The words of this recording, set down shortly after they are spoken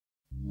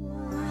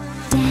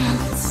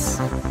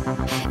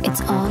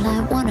It's all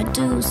I wanna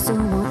do, so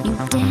won't you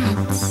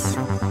dance?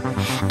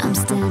 I'm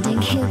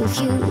standing here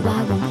with you,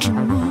 why won't you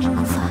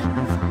move?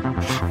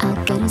 I'll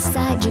get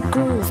inside your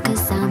groove,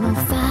 cause I'm on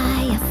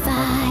fire,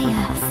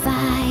 fire,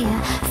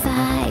 fire,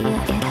 fire.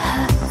 It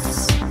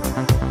hurts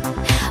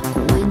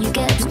when you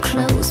get too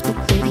close, but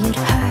baby it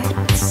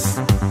hurts.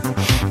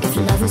 If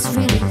love is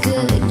really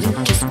good, you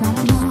just want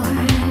more.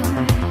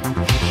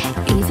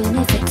 Even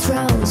if it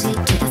throws you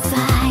to the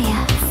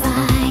fire,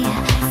 fire,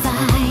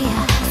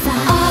 fire,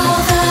 fire. All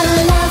the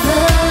lovers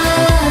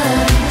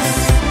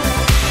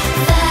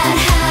that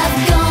have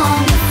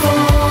gone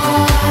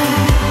before,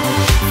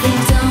 they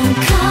don't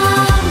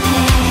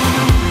compare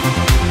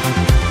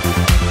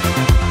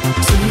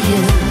to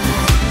you.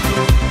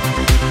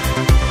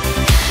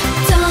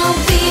 Don't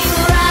be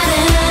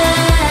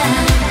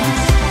frightened,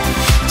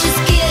 just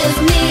give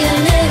me a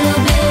little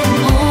bit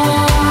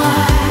more.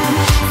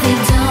 They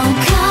don't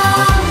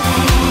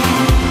compare.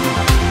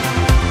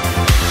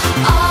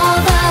 All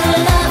the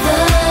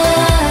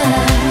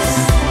lovers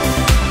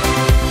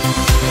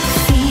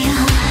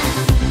feel.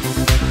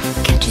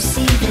 Can't you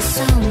see there's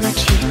so much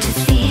here to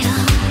feel?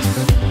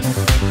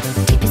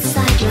 Deep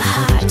inside your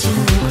heart, you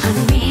know I'm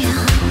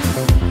real.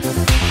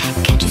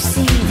 Can't you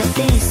see that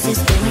this is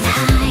going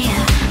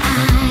higher,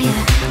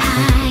 higher,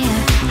 higher,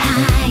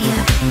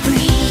 higher?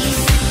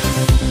 Breathe.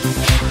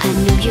 I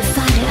know you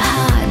find it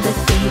hard, but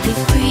baby,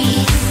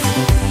 breathe.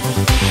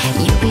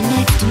 You'll be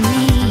next to me,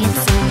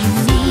 it's all you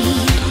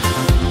need.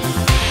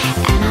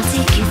 And I'll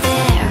take you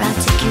there, I'll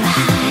take you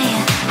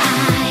higher,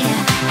 higher,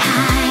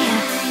 higher.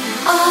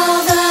 All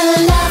the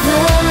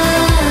lovers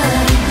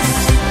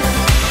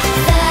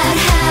that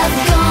have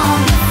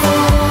gone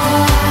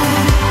before,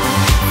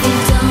 they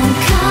don't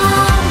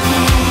compare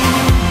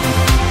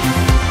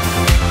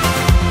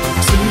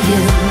to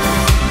you.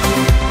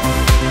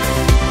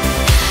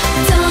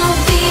 Don't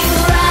be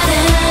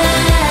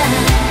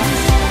frightened,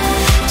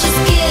 just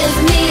give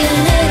me a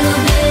little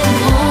bit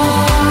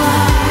more.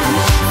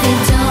 They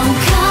don't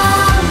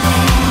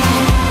compare.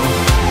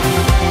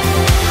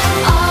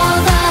 All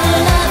the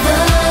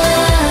lovers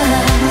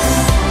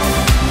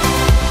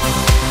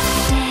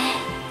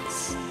dance.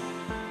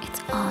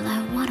 It's all I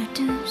wanna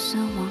do, so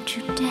won't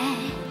you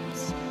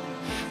dance?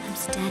 I'm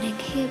standing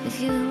here with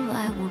you,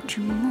 why won't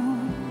you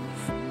move?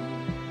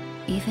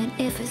 Even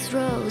if it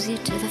throws you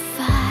to the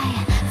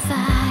fire,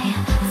 fire,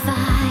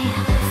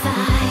 fire,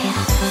 fire,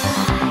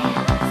 fire,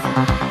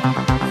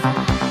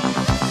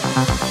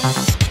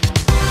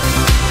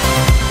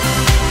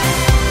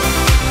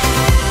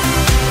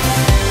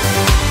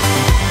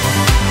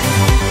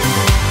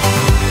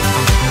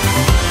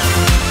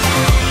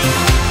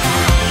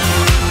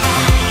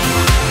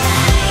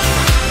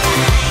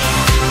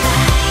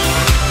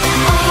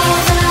 all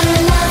the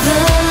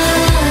lovers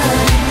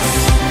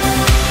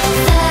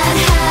that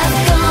have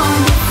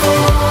gone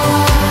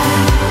before,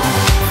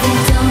 they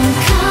don't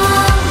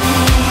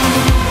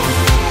compare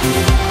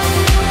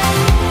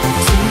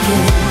to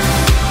you.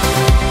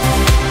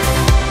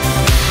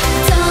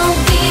 Don't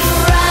be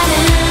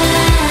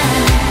frightened,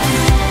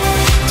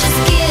 just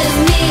give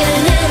me a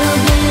little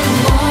bit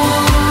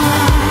more.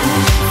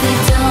 They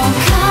don't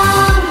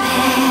compare.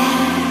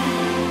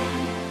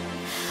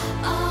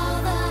 All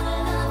the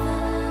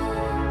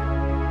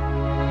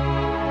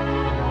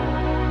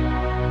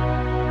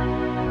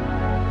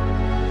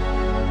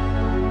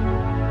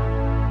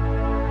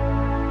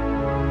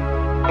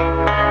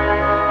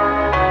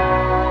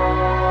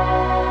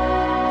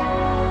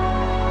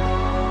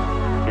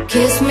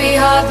Kiss me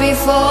hard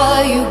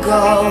before you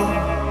go.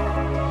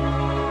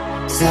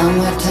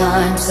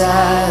 Summertime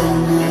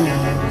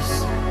sadness.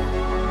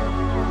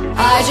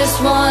 I just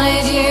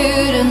wanted you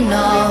to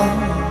know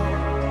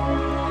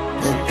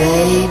that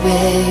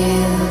baby,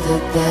 you're the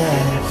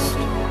best.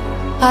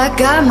 I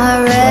got my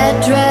red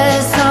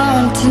dress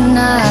on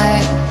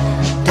tonight,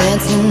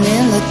 dancing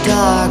in the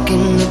dark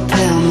in the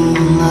pale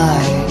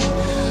moonlight.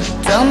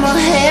 Done my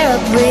hair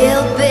up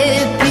real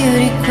big,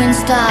 beauty queen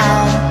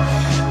style.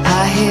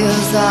 High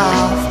heels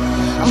off,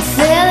 I'm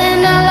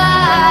feeling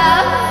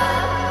alive.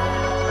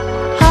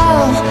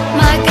 Oh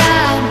my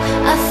God,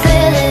 I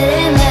feel it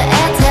in the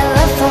air.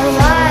 Telephone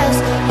wires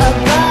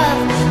above,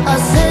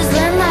 all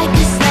sizzling like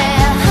a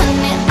snare.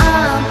 Honey,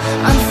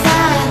 I'm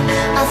fire,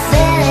 I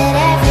feel it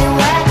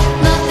everywhere.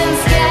 Nothing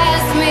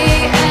scares me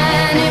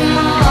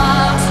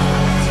anymore.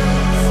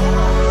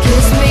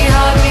 Kiss me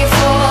hard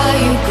before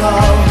you go.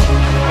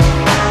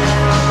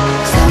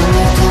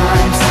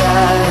 Summertime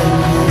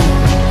sadness.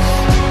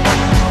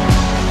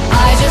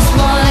 I just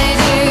wanted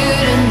you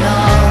to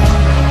know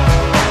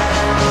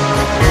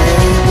that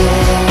baby,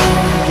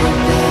 you're the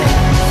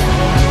best.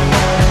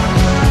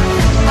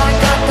 I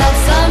got that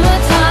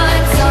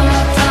summertime,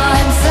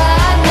 summertime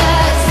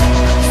sadness.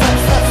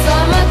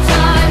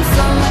 Summertime,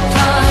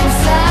 summertime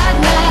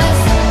sadness.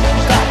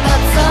 Got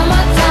that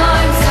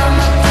summertime,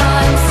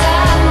 summertime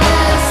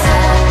sadness.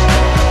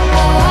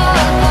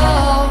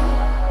 Oh,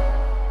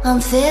 I'm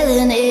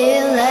feeling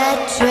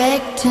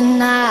electric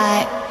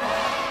tonight.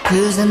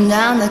 Cruising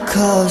down the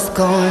coast,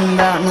 going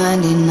about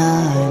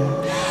 99.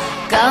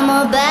 Got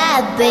my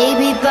bad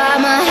baby by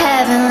my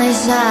heavenly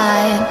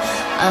side.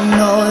 I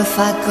know if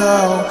I go,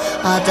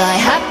 I'll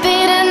die happy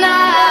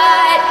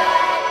tonight.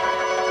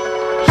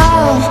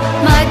 Oh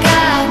my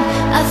God,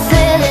 I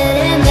feel it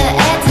in the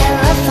air.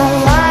 Telephone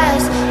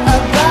wires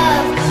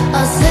above,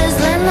 all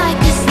sizzling like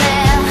a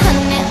snare.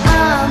 Honey,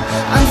 I'm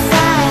on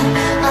fire,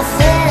 I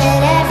feel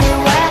it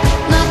everywhere.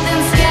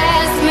 Nothing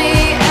scares me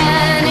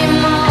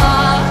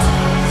anymore.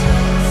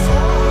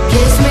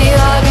 Kiss me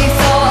hard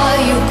before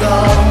you go.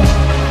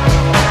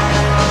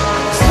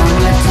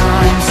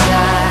 Summertime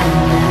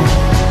sadness.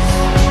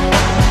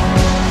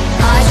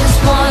 I just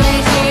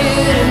wanted you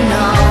to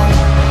know,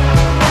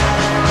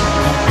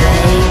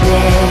 baby,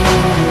 you're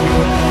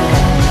the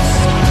best.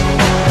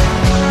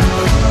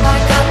 I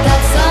got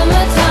that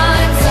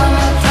summertime,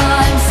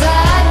 summertime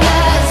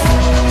sadness.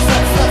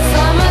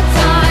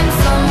 Summertime,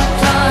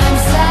 summertime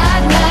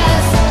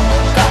sadness.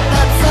 Got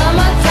that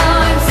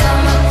summertime,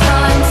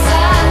 summertime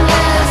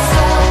sadness.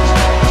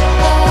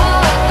 Oh,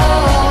 oh,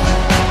 oh.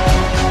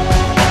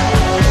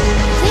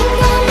 Think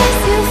I'll miss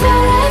you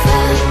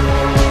forever,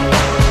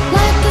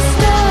 like the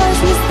stars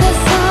miss the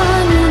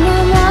sun in the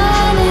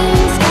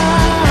morning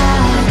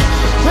sky.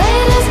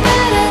 Wait is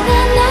better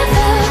than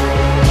never.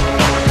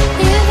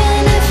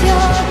 Even if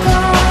you're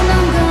gone,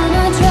 I'm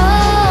gonna try.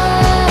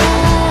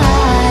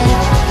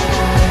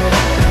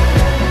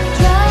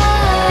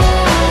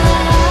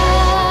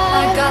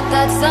 I got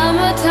that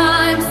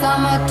summertime,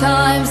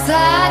 summertime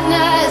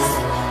sadness.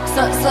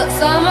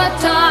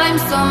 Summertime,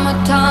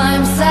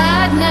 summertime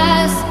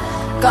sadness.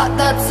 Got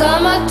that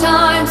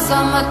summertime,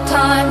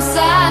 summertime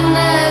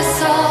sadness.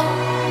 Oh,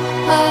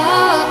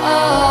 oh,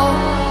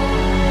 oh.